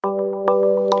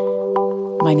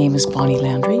My name is Bonnie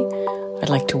Landry. I'd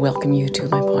like to welcome you to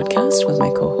my podcast with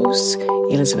my co-hosts,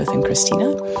 Elizabeth and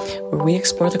Christina, where we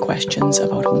explore the questions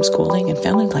about homeschooling and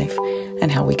family life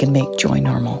and how we can make joy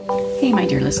normal. Hey, my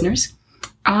dear listeners.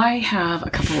 I have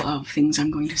a couple of things I'm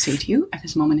going to say to you at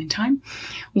this moment in time.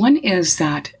 One is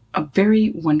that a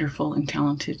very wonderful and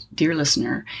talented dear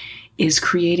listener is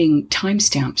creating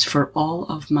timestamps for all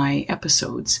of my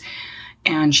episodes.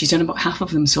 And she's done about half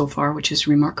of them so far, which is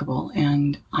remarkable.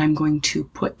 And I'm going to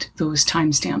put those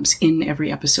timestamps in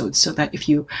every episode so that if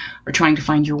you are trying to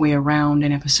find your way around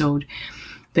an episode,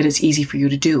 that it's easy for you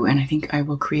to do. And I think I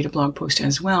will create a blog post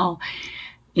as well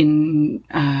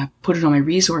put it on my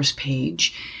resource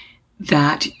page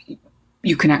that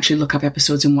you can actually look up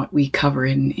episodes and what we cover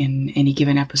in any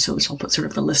given episode. So I'll put sort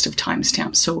of the list of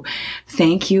timestamps. So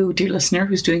thank you, dear listener,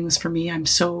 who's doing this for me. I'm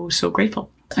so grateful.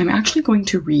 I'm actually going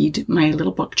to read my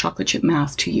little book, Chocolate Chip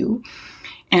Math, to you.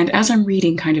 And as I'm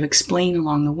reading, kind of explain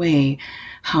along the way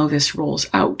how this rolls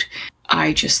out.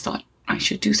 I just thought I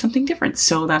should do something different.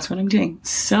 So that's what I'm doing.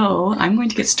 So I'm going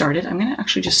to get started. I'm going to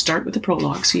actually just start with the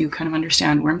prologue so you kind of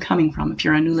understand where I'm coming from if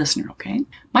you're a new listener, okay?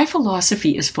 My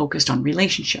philosophy is focused on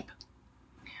relationship.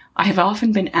 I have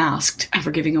often been asked,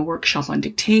 after giving a workshop on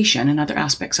dictation and other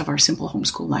aspects of our simple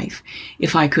homeschool life,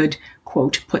 if I could,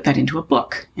 quote, put that into a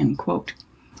book, end quote.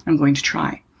 I'm going to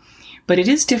try. But it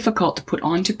is difficult to put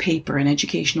onto paper an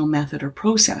educational method or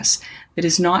process that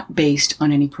is not based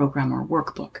on any program or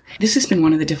workbook. This has been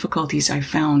one of the difficulties I've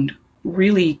found,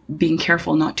 really being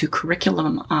careful not to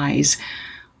curriculumize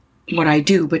what I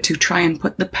do, but to try and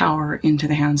put the power into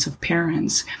the hands of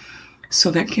parents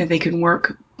so that they can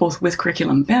work both with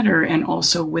curriculum better and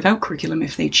also without curriculum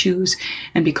if they choose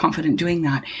and be confident doing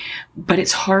that. But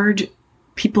it's hard.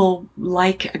 People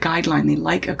like a guideline. They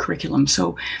like a curriculum.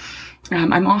 So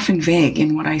I'm often vague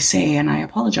in what I say, and I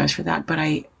apologize for that, but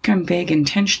I'm vague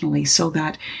intentionally so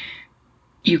that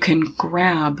you can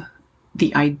grab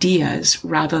the ideas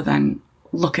rather than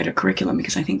look at a curriculum,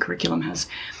 because I think curriculum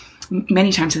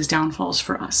many times has downfalls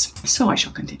for us. So I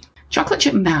shall continue. Chocolate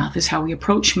Chip Math is how we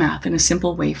approach math in a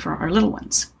simple way for our little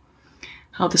ones.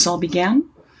 How this all began?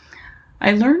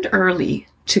 I learned early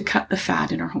to cut the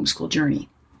fat in our homeschool journey.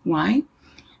 Why?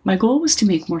 My goal was to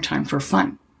make more time for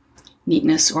fun.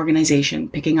 Neatness, organization,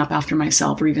 picking up after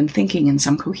myself, or even thinking in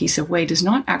some cohesive way does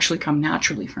not actually come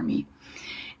naturally for me.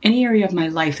 Any area of my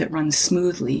life that runs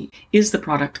smoothly is the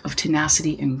product of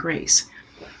tenacity and grace.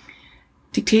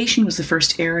 Dictation was the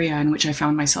first area in which I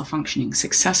found myself functioning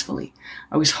successfully.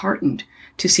 I was heartened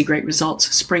to see great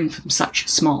results spring from such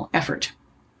small effort.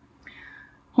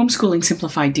 Homeschooling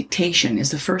Simplified Dictation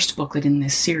is the first booklet in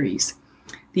this series.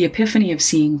 The epiphany of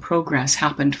seeing progress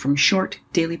happened from short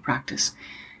daily practice,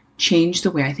 changed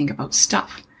the way I think about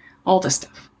stuff, all the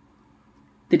stuff.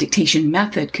 The dictation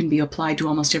method can be applied to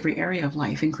almost every area of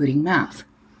life, including math.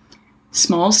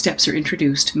 Small steps are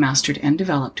introduced, mastered, and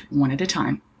developed one at a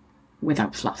time,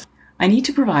 without fluff. I need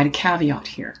to provide a caveat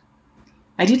here.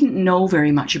 I didn't know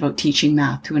very much about teaching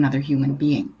math to another human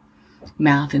being.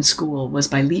 Math in school was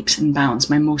by leaps and bounds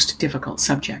my most difficult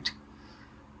subject.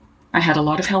 I had a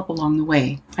lot of help along the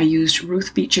way. I used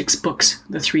Ruth Beechick's books,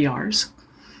 The 3 R's,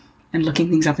 and looking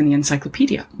things up in the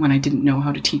encyclopedia. When I didn't know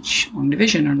how to teach long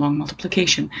division or long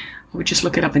multiplication, I would just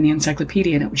look it up in the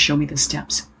encyclopedia and it would show me the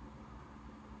steps.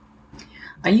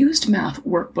 I used math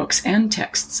workbooks and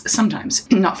texts sometimes,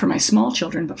 not for my small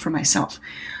children, but for myself.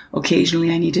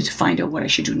 Occasionally I needed to find out what I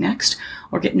should do next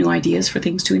or get new ideas for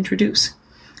things to introduce.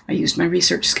 I used my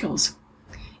research skills.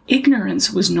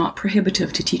 Ignorance was not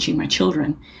prohibitive to teaching my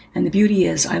children, and the beauty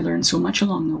is I learned so much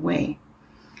along the way.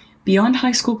 Beyond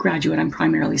high school graduate, I'm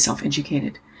primarily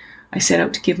self-educated. I set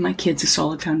out to give my kids a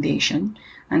solid foundation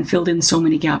and filled in so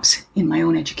many gaps in my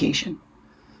own education.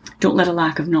 Don't let a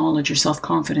lack of knowledge or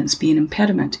self-confidence be an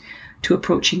impediment to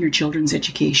approaching your children's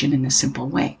education in this simple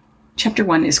way. Chapter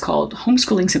 1 is called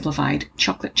Homeschooling Simplified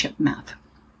Chocolate Chip Math.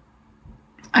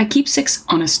 I keep 6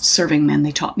 honest serving men.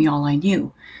 They taught me all I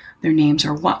knew. Their names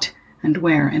are what and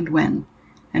where and when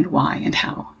and why and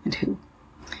how and who.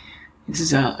 This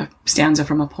is a stanza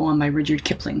from a poem by Rudyard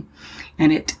Kipling,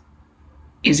 and it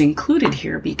is included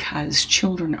here because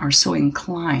children are so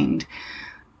inclined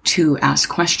to ask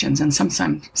questions, and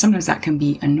sometimes that can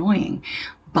be annoying,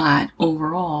 but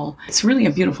overall, it's really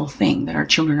a beautiful thing that our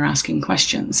children are asking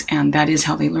questions, and that is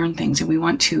how they learn things, and we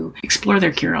want to explore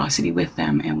their curiosity with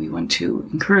them, and we want to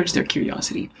encourage their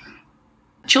curiosity.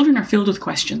 Children are filled with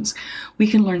questions. We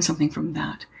can learn something from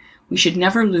that. We should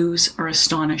never lose our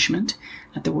astonishment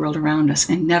at the world around us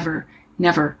and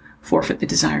never forfeit the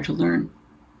desire to learn.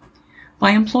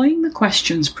 By employing the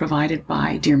questions provided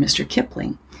by dear Mr.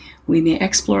 Kipling, we may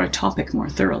explore a topic more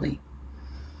thoroughly.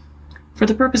 For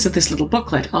the purpose of this little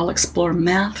booklet, I'll explore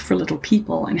math for little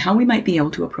people and how we might be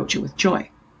able to approach it with joy.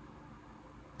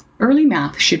 Early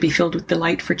math should be filled with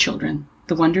delight for children.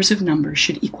 The wonders of numbers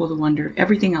should equal the wonder of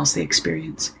everything else they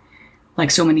experience.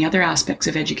 Like so many other aspects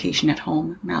of education at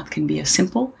home, math can be a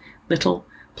simple, little,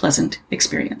 pleasant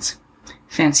experience.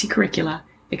 Fancy curricula,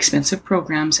 expensive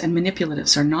programs, and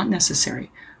manipulatives are not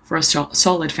necessary for a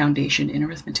solid foundation in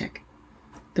arithmetic.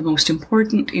 The most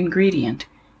important ingredient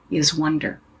is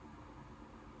wonder.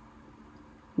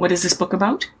 What is this book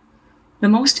about? The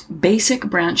most basic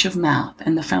branch of math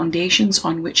and the foundations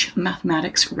on which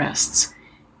mathematics rests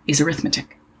is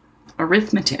arithmetic.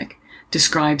 Arithmetic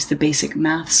describes the basic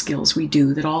math skills we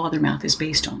do that all other math is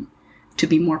based on. To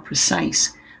be more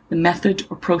precise, the method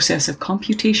or process of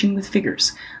computation with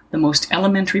figures, the most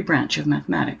elementary branch of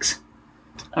mathematics.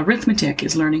 Arithmetic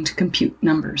is learning to compute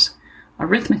numbers.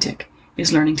 Arithmetic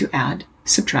is learning to add,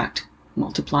 subtract,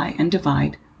 multiply, and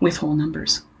divide with whole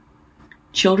numbers.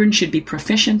 Children should be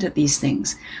proficient at these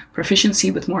things.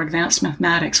 Proficiency with more advanced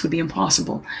mathematics would be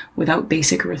impossible without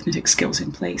basic arithmetic skills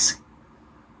in place.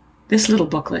 This little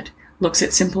booklet looks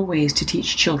at simple ways to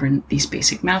teach children these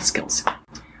basic math skills.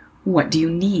 What do you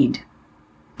need?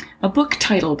 A book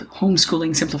titled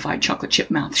Homeschooling Simplified Chocolate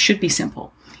Chip Math should be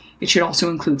simple. It should also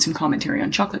include some commentary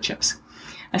on chocolate chips.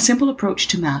 A simple approach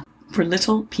to math for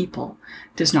little people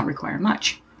does not require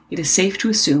much. It is safe to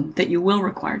assume that you will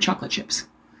require chocolate chips.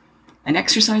 An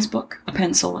exercise book, a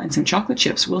pencil, and some chocolate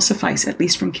chips will suffice at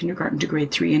least from kindergarten to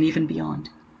grade 3 and even beyond.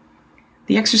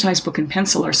 The exercise book and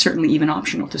pencil are certainly even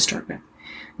optional to start with.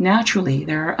 Naturally,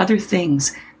 there are other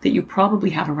things that you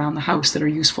probably have around the house that are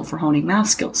useful for honing math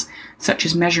skills, such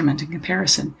as measurement and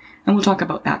comparison, and we'll talk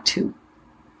about that too.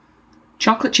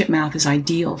 Chocolate chip math is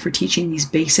ideal for teaching these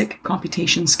basic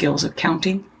computation skills of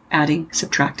counting, adding,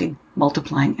 subtracting,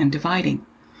 multiplying, and dividing.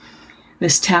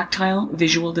 This tactile,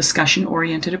 visual,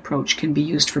 discussion-oriented approach can be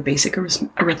used for basic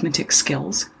arithmetic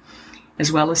skills,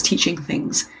 as well as teaching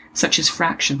things such as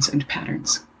fractions and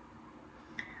patterns.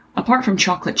 Apart from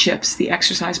chocolate chips, the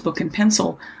exercise book and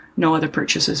pencil, no other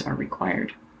purchases are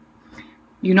required.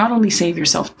 You not only save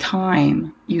yourself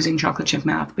time using chocolate chip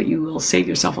math, but you will save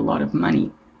yourself a lot of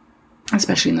money,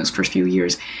 especially in those first few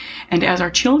years. And as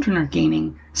our children are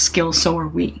gaining skills, so are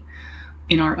we,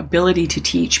 in our ability to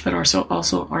teach, but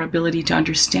also our ability to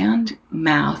understand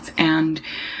math and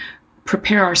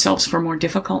prepare ourselves for more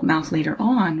difficult math later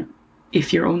on.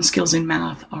 If your own skills in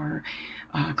math are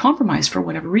compromised for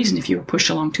whatever reason, if you were pushed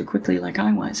along too quickly like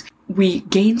I was, we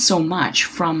gain so much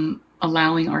from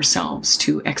allowing ourselves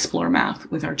to explore math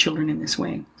with our children in this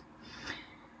way.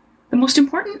 The most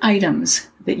important items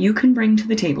that you can bring to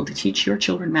the table to teach your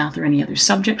children math, or any other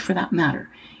subject for that matter,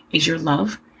 is your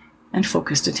love and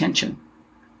focused attention.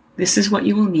 This is what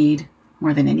you will need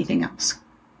more than anything else.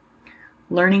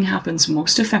 Learning happens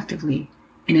most effectively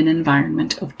in an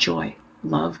environment of joy.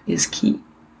 Love is key.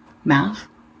 Math,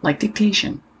 like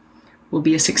dictation, will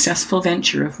be a successful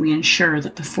venture if we ensure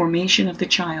that the formation of the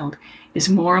child is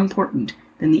more important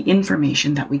than the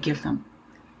information that we give them.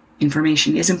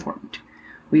 Information is important.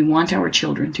 We want our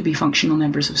children to be functional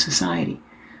members of society,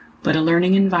 but a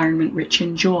learning environment rich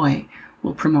in joy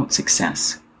will promote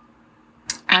success.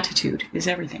 Attitude is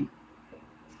everything.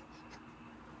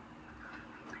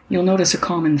 You'll notice a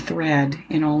common thread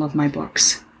in all of my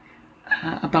books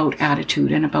about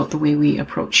attitude and about the way we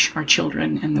approach our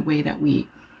children and the way that we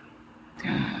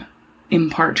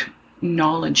impart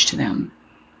knowledge to them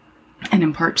and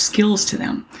impart skills to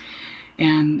them.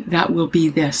 And that will be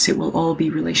this. It will all be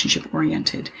relationship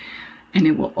oriented, and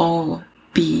it will all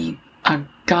be a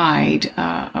guide,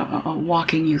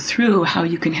 walking you through how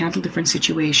you can handle different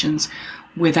situations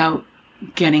without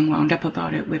getting wound up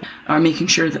about it, or making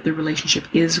sure that the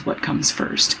relationship is what comes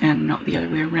first and not the other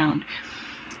way around,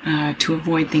 to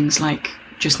avoid things like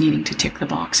just needing to tick the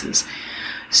boxes.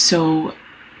 So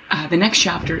the next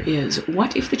chapter is,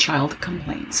 what if the child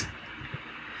complains?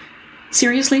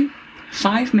 Seriously?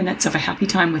 5 minutes of a happy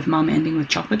time with mom ending with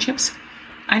chocolate chips?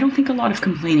 I don't think a lot of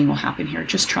complaining will happen here.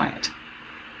 Just try it.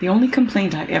 The only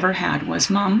complaint I've ever had was,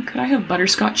 Mom, could I have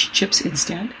butterscotch chips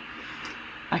instead?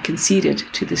 I conceded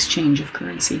to this change of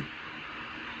currency.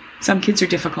 Some kids are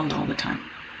difficult all the time.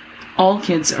 All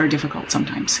kids are difficult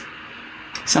sometimes.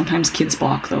 Sometimes kids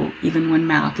balk, though, even when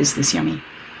math is this yummy.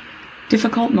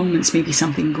 Difficult moments may be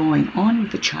something going on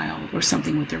with the child or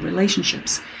something with their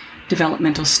relationships.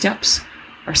 Developmental steps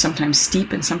are sometimes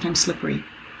steep and sometimes slippery.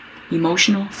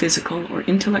 Emotional, physical, or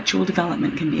intellectual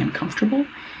development can be uncomfortable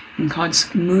and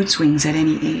cause mood swings at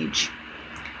any age.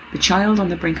 The child on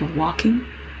the brink of walking,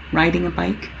 riding a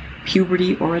bike,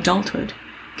 puberty, or adulthood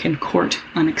can court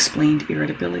unexplained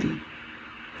irritability.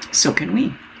 So can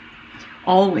we.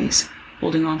 Always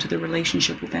holding on to the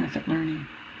relationship will benefit learning.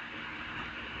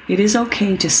 It is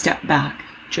okay to step back,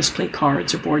 just play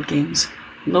cards or board games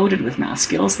loaded with math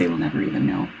skills they will never even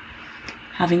know.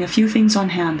 Having a few things on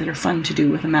hand that are fun to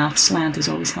do with a math slant is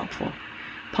always helpful.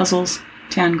 Puzzles,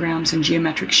 tangrams, and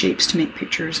geometric shapes to make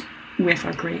pictures with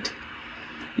are great.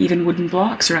 Even wooden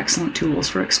blocks are excellent tools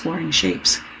for exploring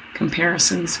shapes,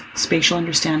 comparisons, spatial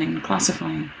understanding, and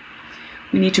classifying.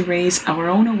 We need to raise our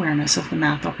own awareness of the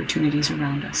math opportunities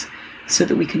around us so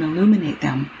that we can illuminate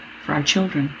them for our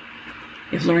children.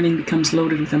 If learning becomes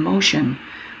loaded with emotion,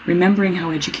 remembering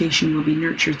how education will be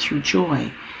nurtured through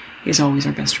joy is always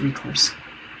our best recourse.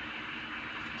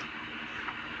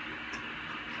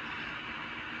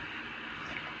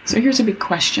 So here's a big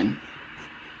question.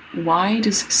 Why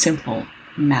does simple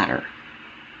matter?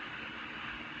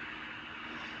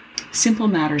 Simple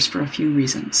matters for a few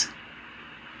reasons.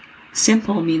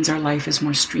 Simple means our life is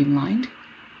more streamlined,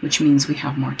 which means we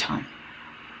have more time.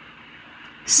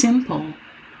 Simple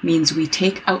means we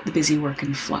take out the busy work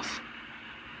and fluff.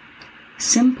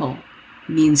 Simple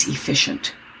means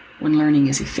efficient. When learning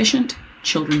is efficient,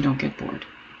 children don't get bored.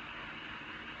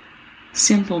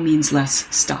 Simple means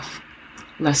less stuff.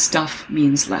 Less stuff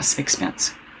means less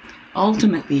expense.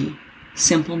 Ultimately,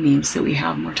 simple means that we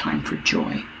have more time for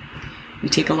joy. We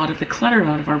take a lot of the clutter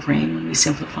out of our brain when we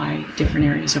simplify different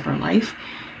areas of our life.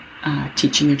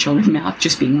 Teaching your children math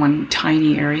just being one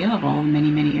tiny area of all the many,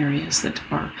 many areas that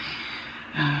are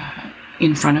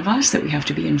in front of us that we have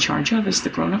to be in charge of as the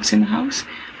grown-ups in the house.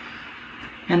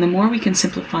 And the more we can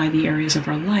simplify the areas of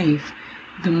our life,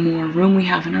 the more room we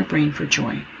have in our brain for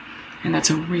joy. And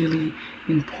that's a really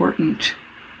important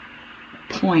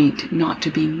point not to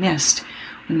be missed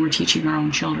when we're teaching our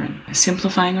own children.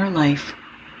 Simplifying our life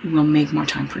will make more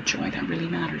time for joy. That really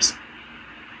matters.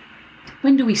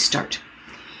 When do we start?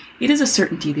 It is a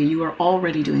certainty that you are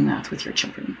already doing math with your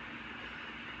children.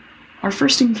 Our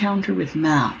first encounter with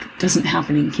math doesn't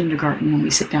happen in kindergarten when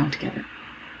we sit down together.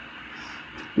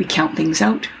 We count things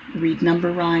out, read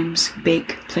number rhymes,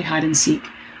 bake, play hide and seek,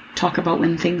 talk about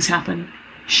when things happen,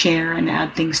 share and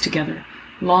add things together,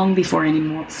 long before any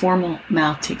more formal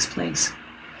math takes place.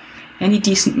 Any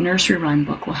decent nursery rhyme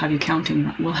book will have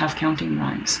counting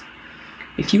rhymes.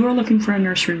 If you are looking for a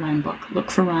nursery rhyme book,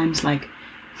 look for rhymes like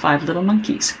 5 little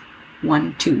monkeys,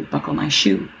 1, 2, buckle my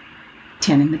shoe,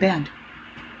 10 in the bed,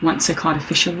 once I caught a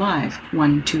fish alive,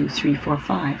 1, 2, 3, 4,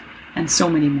 5, and so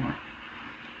many more.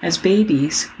 As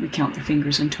babies, we count their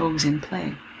fingers and toes in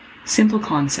play. Simple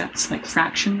concepts like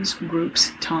fractions,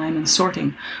 groups, time, and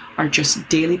sorting are just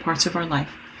daily parts of our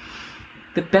life.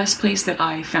 The best place that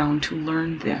I found to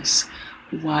learn this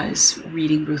was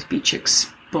reading Ruth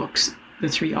Beechick's books, The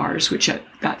 3 R's, which at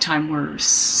that time were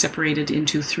separated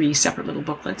into 3 separate little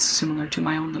booklets, similar to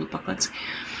my own little booklets.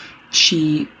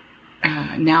 She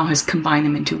now has combined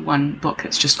them into one book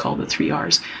that's just called The 3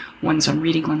 R's. One's on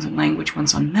reading, one's on language,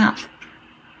 one's on math.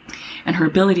 And her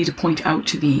ability to point out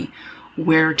to me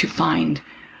where to find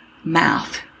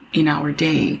math in our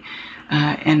day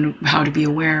and how to be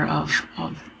aware of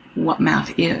what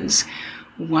math is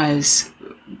was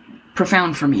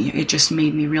profound for me. It just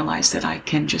made me realize that I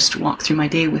can just walk through my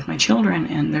day with my children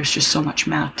and there's just so much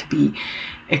math to be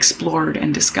explored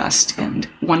and discussed and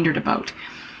wondered about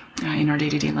in our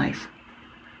day-to-day life.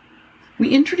 We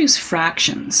introduce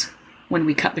fractions when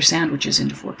we cut their sandwiches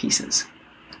into 4 pieces.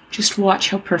 Just watch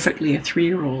how perfectly a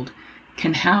 3-year-old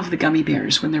can have the gummy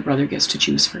bears when their brother gets to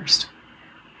choose first.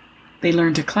 They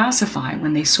learn to classify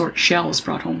when they sort shells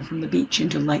brought home from the beach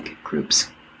into like groups.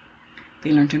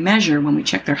 They learn to measure when we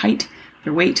check their height,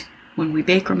 their weight, when we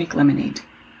bake or make lemonade.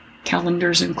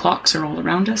 Calendars and clocks are all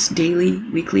around us. Daily,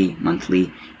 weekly,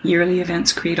 monthly, yearly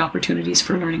events create opportunities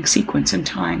for learning sequence and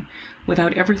time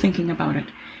without ever thinking about it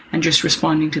and just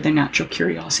responding to their natural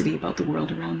curiosity about the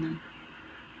world around them.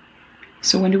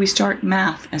 So when do we start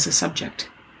math as a subject?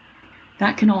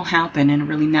 That can all happen in a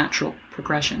really natural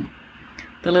progression.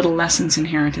 The little lessons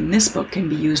inherent in this book can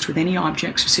be used with any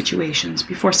objects or situations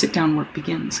before sit-down work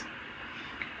begins.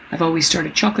 I've always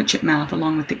started chocolate chip math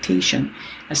along with dictation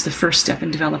as the first step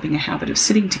in developing a habit of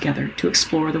sitting together to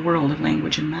explore the world of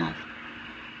language and math.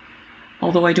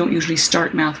 Although I don't usually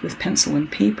start math with pencil and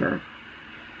paper,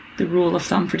 the rule of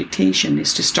thumb for dictation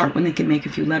is to start when they can make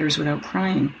a few letters without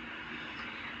crying.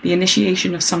 The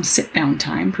initiation of some sit-down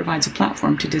time provides a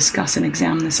platform to discuss and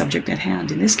examine the subject at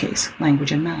hand, in this case,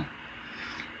 language and math.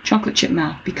 Chocolate chip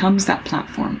math becomes that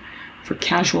platform for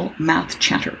casual math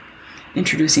chatter,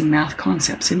 introducing math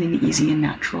concepts in an easy and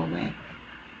natural way.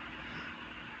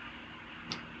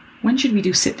 When should we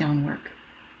do sit-down work?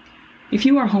 If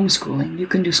you are homeschooling, you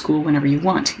can do school whenever you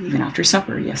want, even after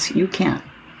supper. Yes, you can.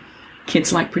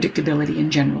 Kids like predictability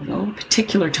in general, though. A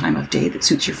particular time of day that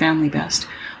suits your family best,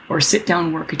 or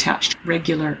sit-down work attached to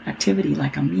regular activity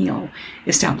like a meal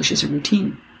establishes a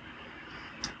routine.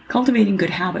 Cultivating good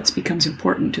habits becomes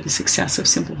important to the success of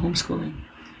simple homeschooling.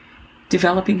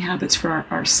 Developing habits for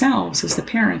ourselves as the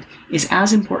parent is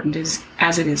as important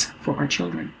as it is for our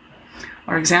children.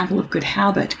 Our example of good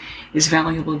habit is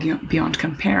valuable beyond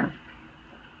compare.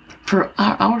 For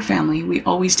our family, we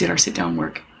always did our sit-down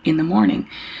work in the morning.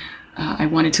 I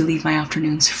wanted to leave my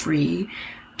afternoons free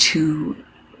to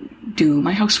do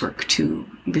my housework, to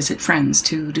visit friends,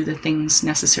 to do the things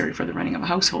necessary for the running of a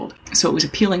household. So it was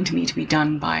appealing to me to be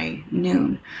done by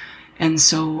noon. And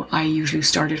so I usually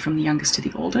started from the youngest to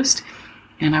the oldest,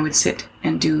 and I would sit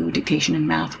and do dictation and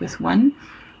math with one,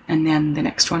 and then the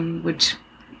next one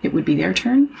would be their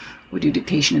turn, would do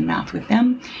dictation and math with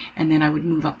them, and then I would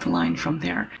move up the line from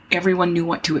there. Everyone knew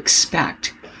what to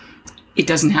expect. It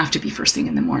doesn't have to be first thing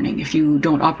in the morning. If you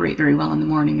don't operate very well in the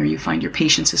morning, or you find your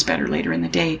patience is better later in the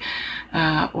day,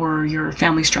 or your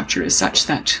family structure is such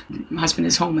that husband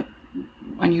is home at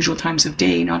unusual times of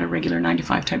day, not a regular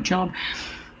 9-to-5 type job,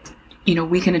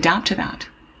 we can adapt to that.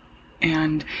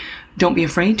 And don't be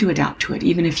afraid to adapt to it.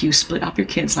 Even if you split up your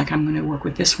kids, like I'm going to work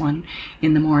with this one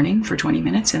in the morning for 20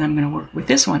 minutes, and I'm going to work with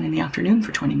this one in the afternoon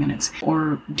for 20 minutes.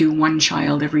 Or do one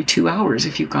child every 2 hours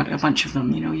if you've got a bunch of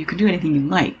them. You can do anything you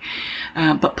like.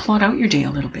 But plot out your day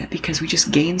a little bit, because we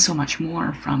just gain so much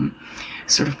more from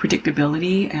sort of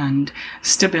predictability and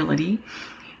stability.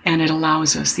 And it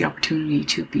allows us the opportunity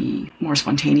to be more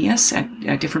spontaneous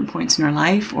at different points in our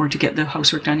life, or to get the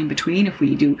housework done in between. If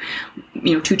we do,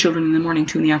 2 children in the morning,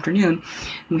 2 in the afternoon,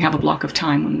 we have a block of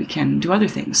time when we can do other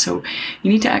things. So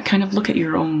you need to kind of look at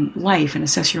your own life and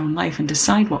assess your own life and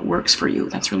decide what works for you.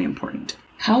 That's really important.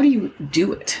 How do you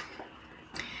do it?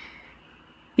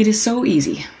 It is so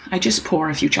easy. I just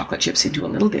pour a few chocolate chips into a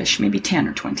little dish, maybe 10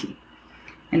 or 20,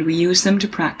 and we use them to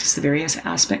practice the various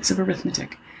aspects of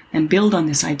arithmetic and build on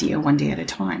this idea one day at a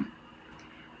time.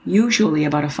 Usually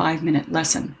about a 5-minute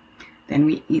lesson. Then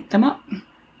we eat them up.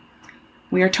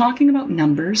 We are talking about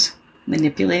numbers,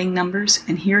 manipulating numbers,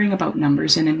 and hearing about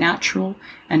numbers in a natural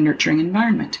and nurturing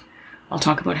environment. I'll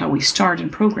talk about how we start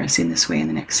and progress in this way in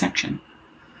the next section.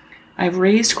 I've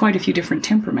raised quite a few different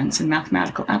temperaments and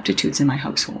mathematical aptitudes in my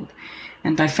household,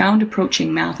 and I found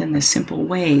approaching math in this simple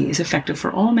way is effective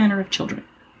for all manner of children.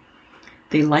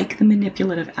 They like the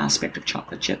manipulative aspect of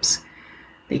chocolate chips.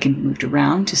 They can be moved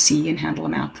around to see and handle a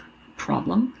math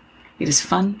problem. It is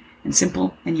fun and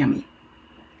simple and yummy.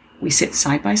 We sit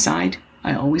side by side.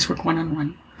 I always work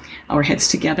one-on-one. Our heads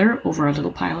together over our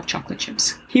little pile of chocolate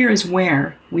chips. Here is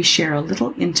where we share a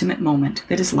little intimate moment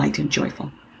that is light and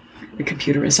joyful. The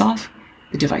computer is off.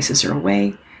 The devices are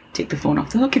away. Take the phone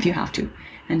off the hook if you have to,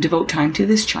 and devote time to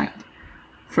this child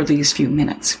for these few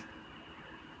minutes.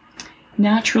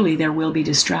 Naturally, there will be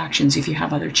distractions if you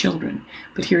have other children,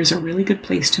 but here is a really good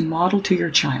place to model to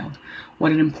your child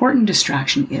what an important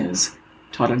distraction is.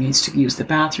 Toddler needs to use the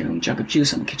bathroom, jug of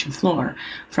juice on the kitchen floor,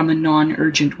 from a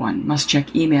non-urgent one, must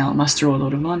check email, must throw a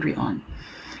load of laundry on.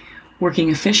 Working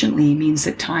efficiently means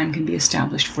that time can be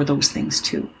established for those things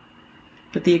too.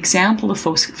 But the example of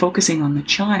focusing on the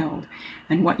child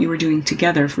and what you are doing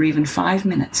together for even 5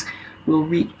 minutes will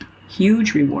reap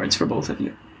huge rewards for both of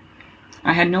you.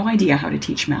 I had no idea how to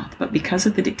teach math, but because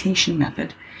of the dictation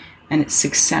method and its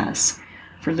success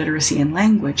for literacy and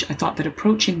language, I thought that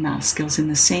approaching math skills in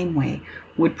the same way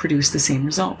would produce the same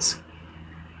results.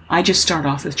 I just start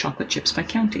off with chocolate chips by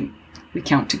counting. We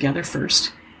count together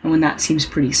first, and when that seems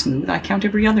pretty smooth, I count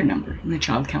every other number, and the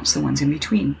child counts the ones in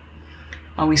between.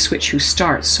 I always switch who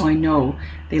starts, so I know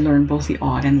they learn both the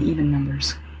odd and the even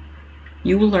numbers.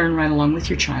 You will learn right along with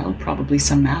your child, probably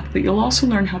some math, but you'll also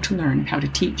learn how to learn and how to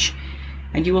teach.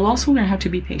 And you will also learn how to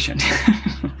be patient.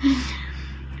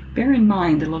 Bear in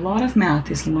mind that a lot of math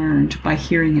is learned by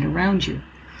hearing it around you.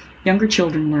 Younger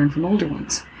children learn from older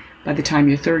ones. By the time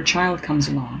your third child comes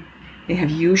along, they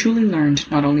have usually learned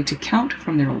not only to count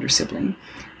from their older sibling,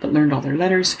 but learned all their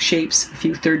letters, shapes, a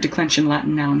few third declension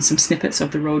Latin nouns, some snippets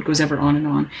of The Road Goes Ever On,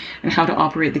 and how to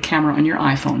operate the camera on your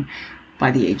iPhone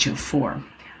by the age of 4.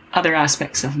 Other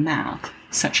aspects of math,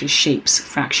 such as shapes,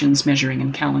 fractions, measuring,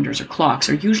 and calendars or clocks,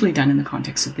 are usually done in the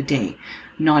context of the day,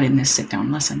 not in this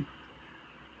sit-down lesson.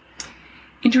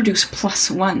 Introduce plus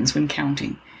ones when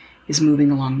counting is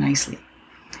moving along nicely.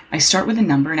 I start with a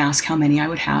number and ask how many I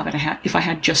would have if I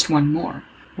had just one more.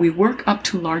 We work up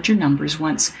to larger numbers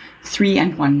once 3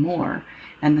 and 1 more,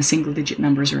 and the single-digit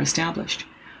numbers are established.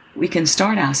 We can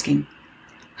start asking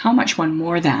how much 1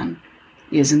 more than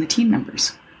is in the teen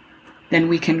numbers. Then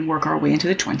we can work our way into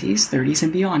the 20s, 30s,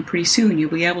 and beyond. Pretty soon you'll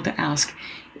be able to ask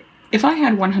If I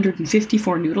had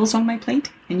 154 noodles on my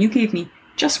plate and you gave me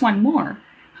just one more,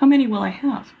 how many will I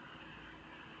have?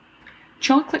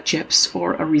 Chocolate chips,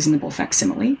 or a reasonable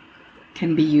facsimile,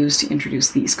 can be used to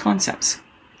introduce these concepts.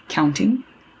 Counting,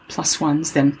 plus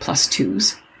ones, then plus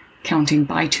twos, counting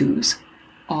by twos,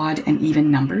 odd and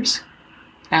even numbers,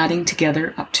 adding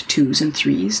together up to twos and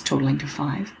threes, totaling to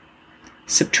 5,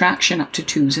 subtraction up to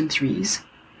twos and threes,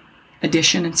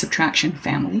 addition and subtraction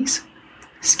families,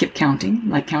 skip counting,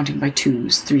 like counting by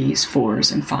twos, threes,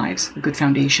 fours, and fives, a good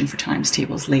foundation for times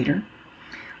tables later,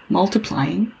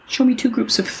 multiplying, show me 2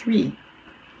 groups of 3,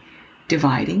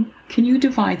 dividing, can you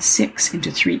divide 6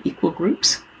 into 3 equal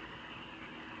groups?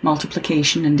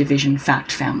 Multiplication and division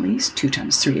fact families, 2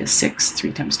 times 3 is 6,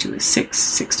 3 times 2 is 6,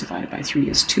 6 divided by 3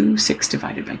 is 2, 6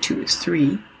 divided by 2 is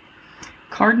 3.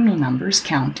 Cardinal numbers,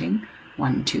 counting,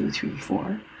 1, 2, 3,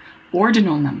 4.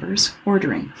 Ordinal numbers,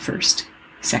 ordering, first,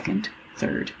 second,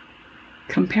 third.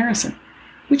 Comparison,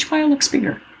 which pile looks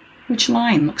bigger? Which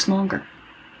line looks longer?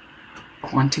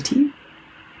 Quantity,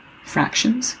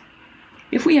 fractions.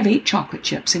 If we have 8 chocolate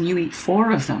chips and you eat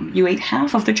 4 of them, you ate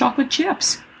half of the chocolate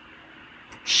chips.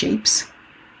 Shapes,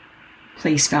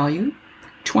 place value.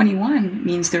 21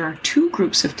 means there are 2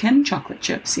 groups of 10 chocolate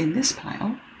chips in this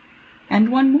pile,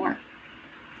 and 1 more.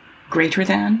 Greater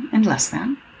than and less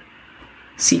than.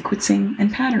 Sequencing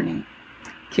and patterning.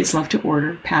 Kids love to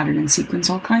order, pattern, and sequence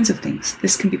all kinds of things.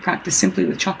 This can be practiced simply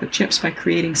with chocolate chips by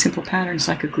creating simple patterns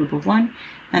like a group of 1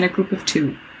 and a group of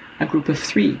 2, a group of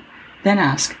 3. Then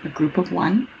ask, a group of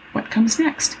 1, what comes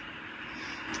next?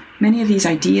 Many of these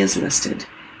ideas listed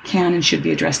can and should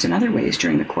be addressed in other ways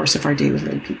during the course of our day with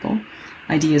little people.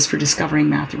 Ideas for discovering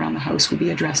math around the house will be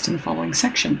addressed in the following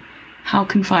section. How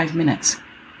can 5 minutes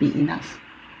be enough?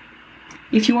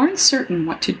 If you aren't certain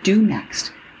what to do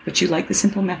next, but you like the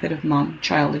simple method of mom,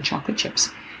 child, and chocolate chips,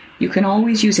 you can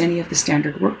always use any of the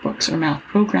standard workbooks or math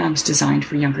programs designed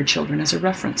for younger children as a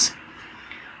reference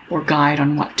or guide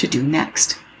on what to do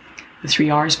next. The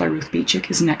 3 R's by Ruth Beechick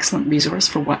is an excellent resource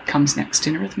for what comes next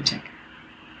in arithmetic.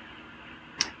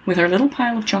 With our little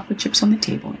pile of chocolate chips on the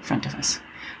table in front of us,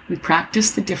 we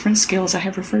practice the different skills I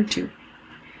have referred to.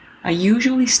 I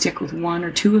usually stick with 1 or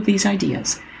 2 of these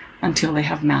ideas until they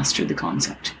have mastered the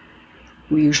concept.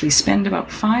 We usually spend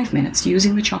about 5 minutes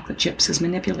using the chocolate chips as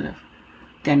manipulative.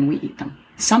 Then we eat them.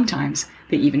 Sometimes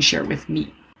they even share with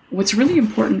me. What's really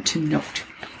important to note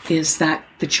is that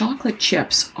the chocolate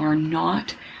chips are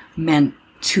not meant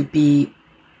to be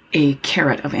a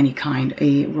carrot of any kind,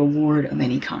 a reward of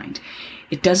any kind.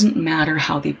 It doesn't matter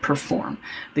how they perform.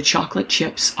 The chocolate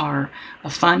chips are a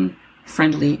fun,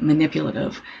 friendly,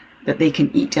 manipulative that they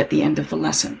can eat at the end of the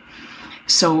lesson.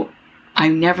 So I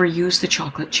never use the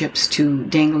chocolate chips to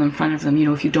dangle in front of them.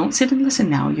 If you don't sit and listen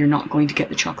now, you're not going to get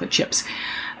the chocolate chips.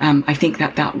 I think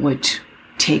that would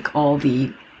take all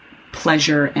the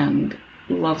pleasure and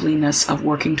loveliness of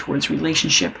working towards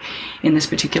relationship in this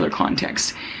particular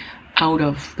context out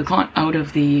of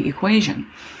the equation.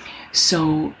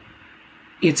 So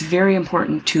it's very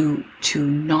important to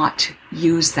not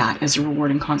use that as a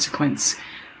reward and consequence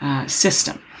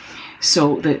system.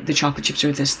 So the chocolate chips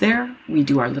are there. We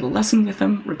do our little lesson with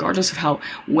them, regardless of how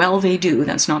well they do.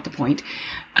 That's not the point.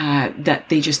 That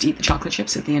they just eat the chocolate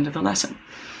chips at the end of the lesson.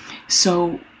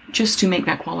 So just to make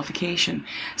that qualification.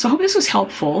 So I hope this was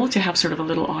helpful to have sort of a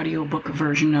little audiobook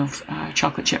version of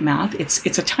chocolate chip math.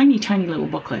 It's a tiny, tiny little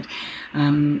booklet.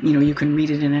 You can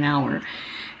read it in an hour.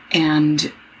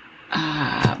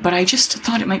 But I just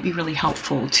thought it might be really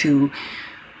helpful to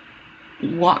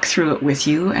walk through it with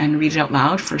you and read it out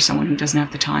loud for someone who doesn't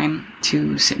have the time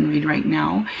to sit and read right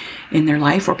now in their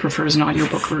life or prefers an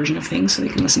audiobook version of things so they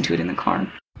can listen to it in the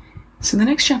car. So the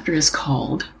next chapter is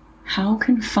called, How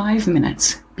Can 5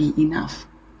 Minutes Be Enough?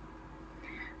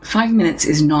 5 minutes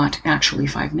is not actually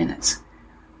 5 minutes.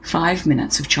 5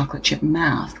 minutes of chocolate chip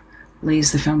math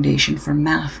lays the foundation for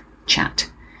math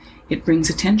chat. It brings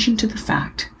attention to the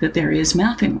fact that there is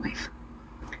math in life.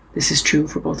 This is true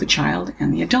for both the child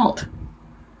and the adult.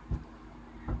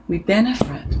 We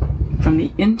benefit from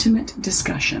the intimate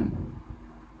discussion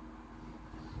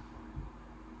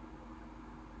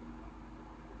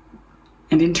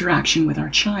and interaction with our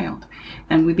child,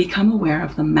 and we become aware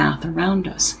of the math around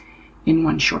us in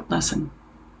one short lesson.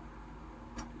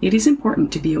 It is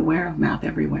important to be aware of math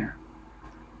everywhere.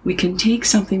 We can take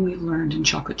something we've learned in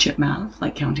chocolate chip math,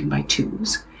 like counting by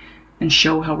twos, and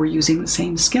show how we're using the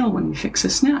same skill when we fix a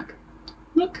snack.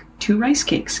 Look, 2 rice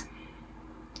cakes.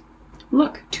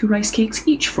 Look, 2 rice cakes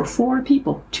each for 4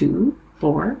 people. 2,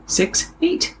 4, 6,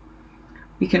 8.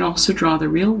 We can also draw the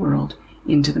real world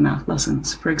into the math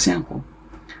lessons. For example,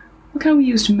 Look how we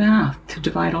used math to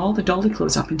divide all the dolly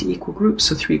clothes up into equal groups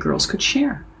so 3 girls could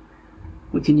share.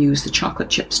 We can use the chocolate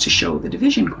chips to show the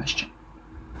division question.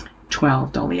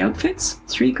 12 dolly outfits,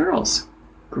 3 girls.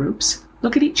 Groups,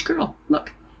 look at each girl.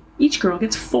 Look, each girl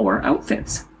gets 4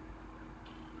 outfits.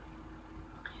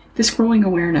 This growing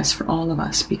awareness for all of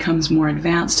us becomes more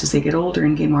advanced as they get older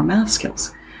and gain more math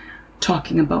skills.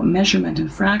 Talking about measurement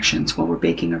and fractions while we're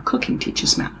baking or cooking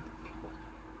teaches math.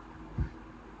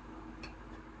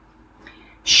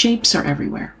 Shapes are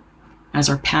everywhere, as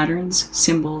are patterns,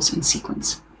 symbols, and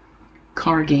sequence.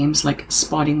 Car games like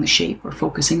spotting the shape or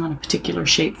focusing on a particular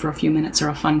shape for a few minutes are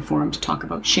a fun forum to talk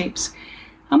about shapes.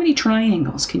 How many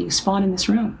triangles can you spot in this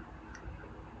room?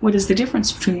 What is the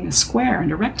difference between a square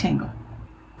and a rectangle?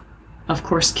 Of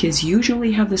course, kids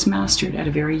usually have this mastered at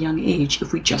a very young age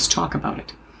if we just talk about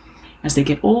it. As they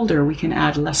get older, we can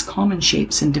add less common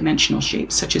shapes and dimensional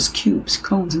shapes such as cubes,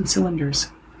 cones, and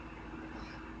cylinders.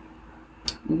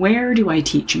 Where do I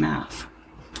teach math?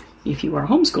 If you are a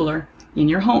homeschooler, in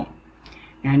your home,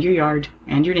 and your yard,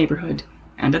 and your neighborhood,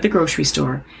 and at the grocery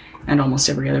store, and almost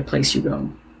every other place you go.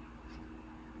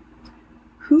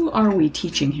 Who are we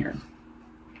teaching here?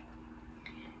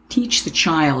 Teach the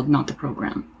child, not the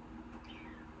program.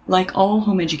 Like all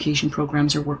home education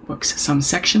programs or workbooks, some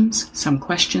sections, some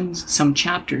questions, some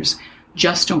chapters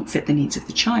just don't fit the needs of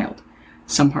the child.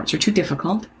 Some parts are too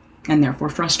difficult, and therefore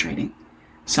frustrating.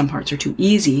 Some parts are too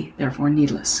easy, therefore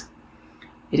needless.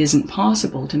 It isn't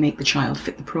possible to make the child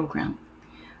fit the program.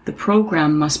 The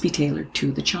program must be tailored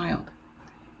to the child.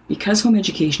 Because home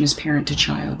education is parent to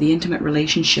child, the intimate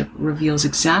relationship reveals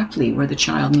exactly where the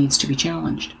child needs to be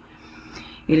challenged.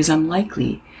 It is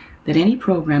unlikely that any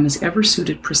program is ever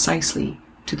suited precisely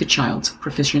to the child's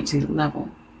proficiency level.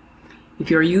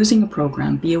 If you are using a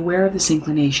program, be aware of this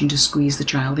inclination to squeeze the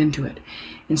child into it,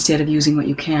 instead of using what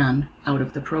you can out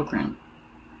of the program.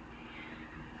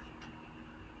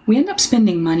 We end up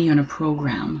spending money on a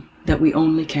program that we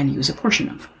only can use a portion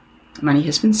of. Money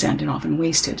has been sent and often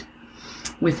wasted.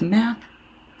 With math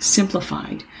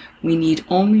simplified, we need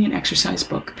only an exercise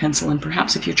book, pencil, and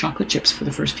perhaps a few chocolate chips for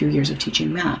the first few years of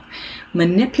teaching math.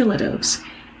 Manipulatives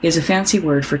is a fancy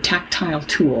word for tactile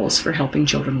tools for helping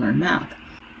children learn math.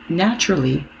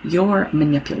 Naturally, your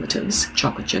manipulatives,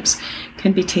 chocolate chips,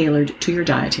 can be tailored to your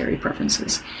dietary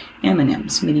preferences.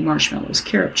 M&Ms, mini marshmallows,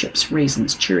 carob chips,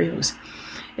 raisins, Cheerios.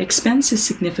 Expense is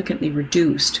significantly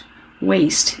reduced.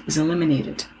 Waste is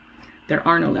eliminated. There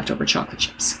are no leftover chocolate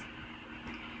chips.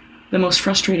 The most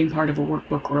frustrating part of a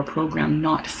workbook or a program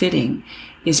not fitting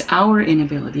is our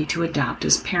inability to adapt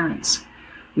as parents.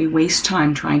 We waste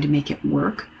time trying to make it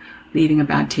work, leaving a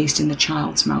bad taste in the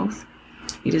child's mouth.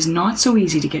 It is not so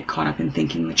easy to get caught up in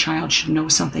thinking the child should know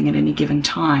something at any given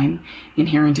time,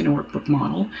 inherent in a workbook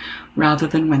model, rather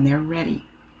than when they're ready.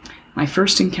 My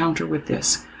first encounter with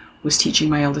this was teaching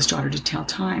my eldest daughter to tell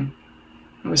time.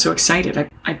 I was so excited.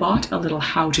 I bought a little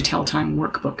How to Tell Time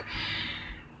workbook.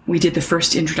 We did the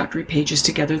first introductory pages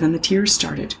together, then the tears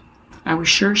started. I was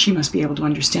sure she must be able to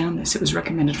understand this. It was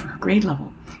recommended for her grade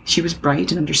level. She was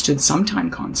bright and understood some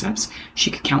time concepts. She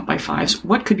could count by 5s.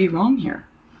 What could be wrong here?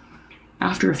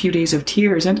 After a few days of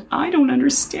tears, and I don't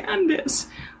understand this,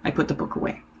 I put the book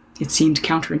away. It seemed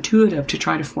counterintuitive to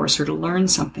try to force her to learn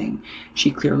something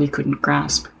she clearly couldn't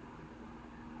grasp.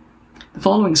 The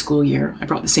following school year, I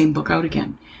brought the same book out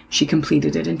again. She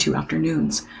completed it in 2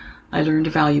 afternoons. I learned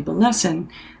a valuable lesson,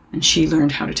 and she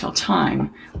learned how to tell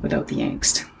time without the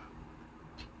angst.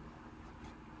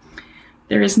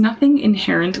 There is nothing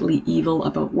inherently evil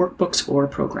about workbooks or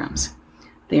programs.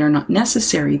 They are not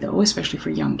necessary, though, especially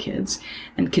for young kids,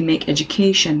 and can make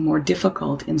education more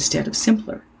difficult instead of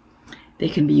simpler. They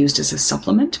can be used as a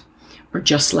supplement or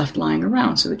just left lying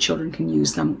around so that children can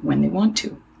use them when they want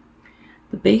to.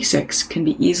 The basics can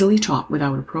be easily taught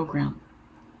without a program.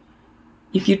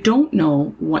 If you don't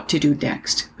know what to do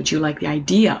next, but you like the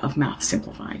idea of math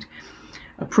simplified,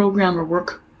 a program or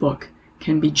workbook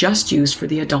can be just used for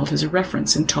the adult as a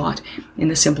reference and taught in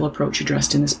the simple approach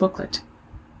addressed in this booklet.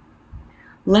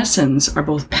 Lessons are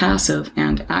both passive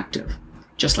and active,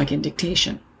 just like in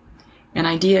dictation. An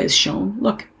idea is shown.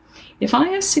 Look, if I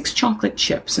have 6 chocolate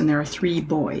chips and there are 3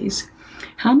 boys,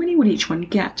 how many would each one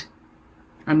get?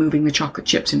 I'm moving the chocolate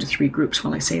chips into 3 groups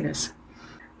while I say this.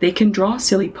 They can draw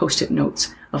silly post-it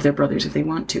notes of their brothers if they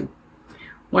want to.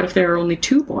 What if there are only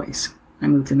 2 boys? I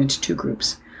move them into 2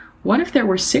 groups. What if there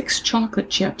were 6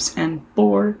 chocolate chips and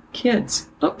 4 kids?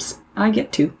 Oops, I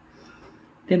get 2.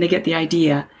 Then they get the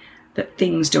idea that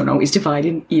things don't always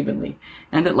divide evenly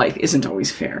and that life isn't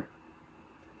always fair.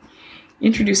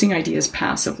 Introducing ideas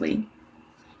passively.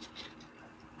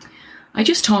 I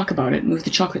just talk about it, move the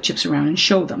chocolate chips around and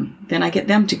show them. Then I get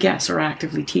them to guess or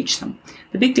actively teach them.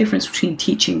 The big difference between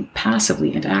teaching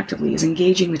passively and actively is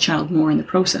engaging the child more in the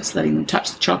process, letting them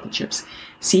touch the chocolate chips.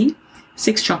 See?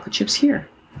 6 chocolate chips here.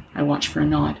 I watch for a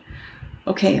nod.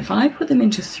 Okay, if I put them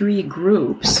into 3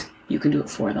 groups, you can do it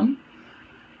for them.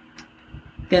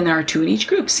 Then there are 2 in each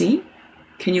group, see?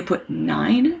 Can you put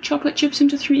 9 chocolate chips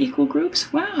into 3 equal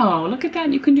groups? Wow, look at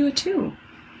that, you can do it too.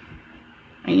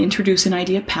 I introduce an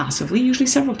idea passively, usually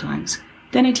several times.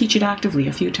 Then I teach it actively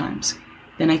a few times.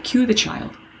 Then I cue the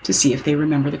child to see if they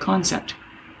remember the concept.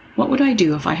 What would I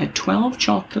do if I had 12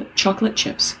 chocolate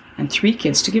chips and 3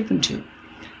 kids to give them to?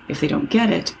 If they don't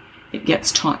get it, it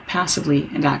gets taught passively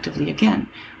and actively again,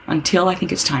 until I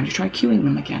think it's time to try cueing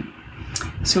them again.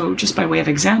 So just by way of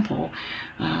example,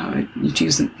 you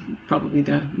choose probably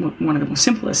one of the most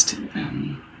simplest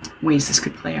ways this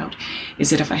could play out is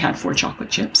that if I had 4 chocolate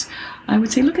chips, I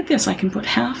would say, look at this, I can put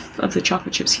half of the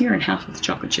chocolate chips here and half of the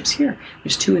chocolate chips here.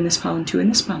 There's 2 in this pile and 2 in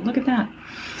this pile. Look at that.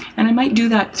 And I might do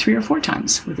that 3 or 4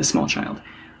 times with a small child.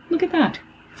 Look at that.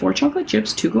 4 chocolate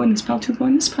chips, 2 go in this pile, 2 go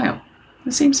in this pile.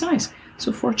 The same size.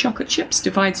 So 4 chocolate chips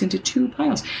divides into 2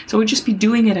 piles. So I would just be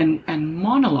doing it and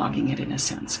monologuing it in a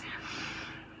sense.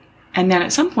 And then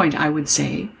at some point I would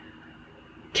say,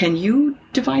 can you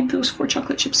divide those 4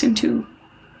 chocolate chips into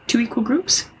 2 equal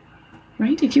groups?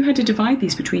 Right? If you had to divide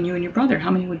these between you and your brother,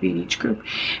 how many would be in each group?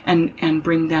 And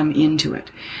bring them into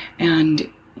it.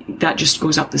 And that just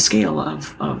goes up the scale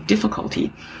of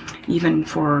difficulty. Even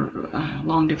for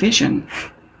long division,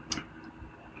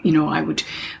 I would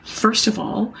first of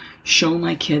all show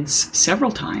my kids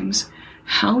several times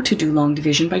how to do long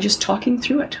division by just talking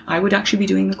through it. I would actually be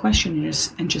doing the question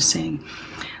and just saying,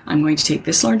 I'm going to take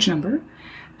this large number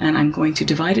and I'm going to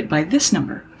divide it by this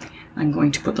number. I'm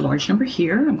going to put the large number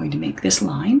here. I'm going to make this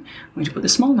line. I'm going to put the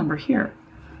small number here.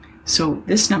 So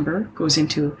this number goes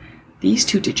into these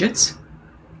 2 digits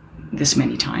this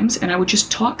many times, and I would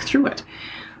just talk through it.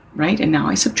 Right? And now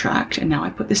I subtract, and now I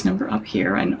put this number up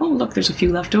here, and oh, look, there's a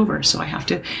few left over. So I have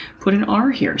to put an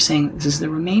R here saying this is the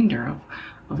remainder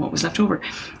of what was left over.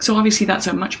 So obviously that's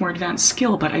a much more advanced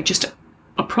skill, but I just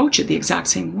approach it the exact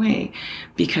same way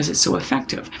because it's so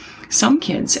effective. Some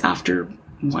kids, after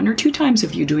 1 or 2 times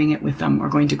of you doing it with them, are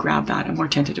going to grab that. A more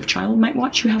tentative child might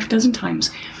watch you half a dozen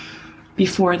times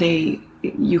before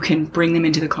you can bring them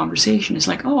into the conversation. It's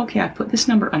like, oh, okay, I put this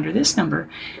number under this number.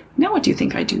 Now what do you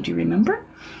think I do? Do you remember?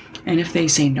 And if they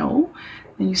say no,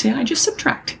 then you say, I just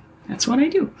subtract. That's what I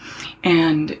do.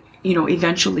 And,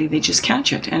 eventually they just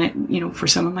catch it. And, for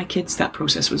some of my kids, that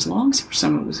process was long. For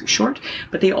some it was short,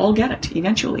 but they all get it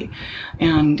eventually.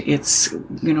 And it's,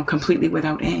 completely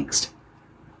without angst.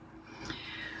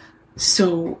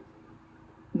 So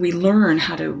we learn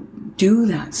how to do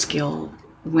that skill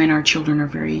when our children are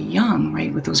very young,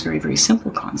 right, with those very, very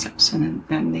simple concepts. And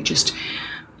then they just,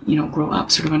 grow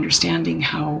up sort of understanding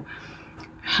how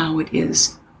it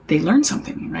is they learn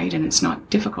something, right? And it's not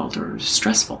difficult or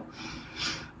stressful.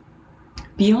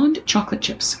 Beyond chocolate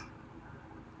chips.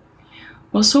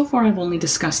 Well, so far I've only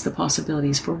discussed the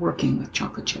possibilities for working with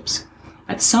chocolate chips.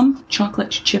 At some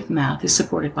chocolate chip math is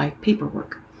supported by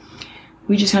paperwork.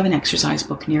 We just have an exercise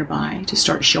book nearby to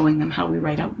start showing them how we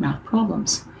write out math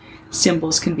problems.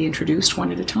 Symbols can be introduced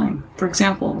one at a time. For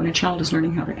example, when a child is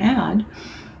learning how to add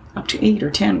up to 8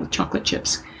 or 10 with chocolate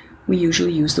chips, we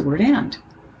usually use the word and.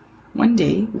 One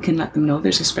day, we can let them know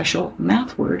there's a special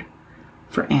math word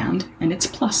for and it's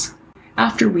plus.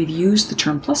 After we've used the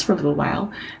term plus for a little while,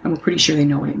 and we're pretty sure they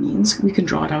know what it means, we can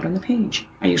draw it out on the page.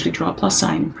 I usually draw a plus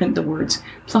sign and print the words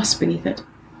plus beneath it.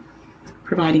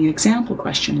 Providing an example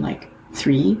question like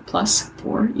 3 plus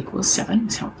 4 equals 7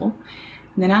 is helpful,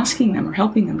 and then asking them or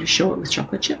helping them to show it with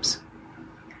chocolate chips.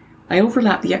 I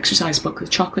overlap the exercise book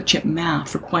with chocolate chip math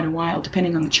for quite a while,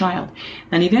 depending on the child,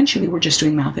 and eventually we're just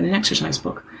doing math in an exercise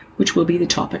book, which will be the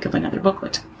topic of another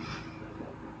booklet.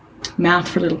 Math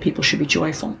for little people should be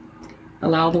joyful.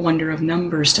 Allow the wonder of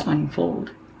numbers to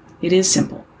unfold. It is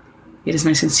simple. It is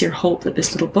my sincere hope that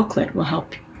this little booklet will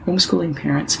help homeschooling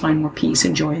parents find more peace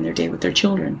and joy in their day with their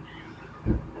children.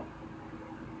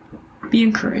 Be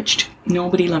encouraged.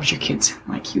 Nobody loves your kids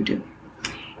like you do.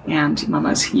 And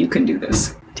mamas, you can do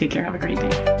this. Take care. Have a great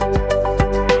day.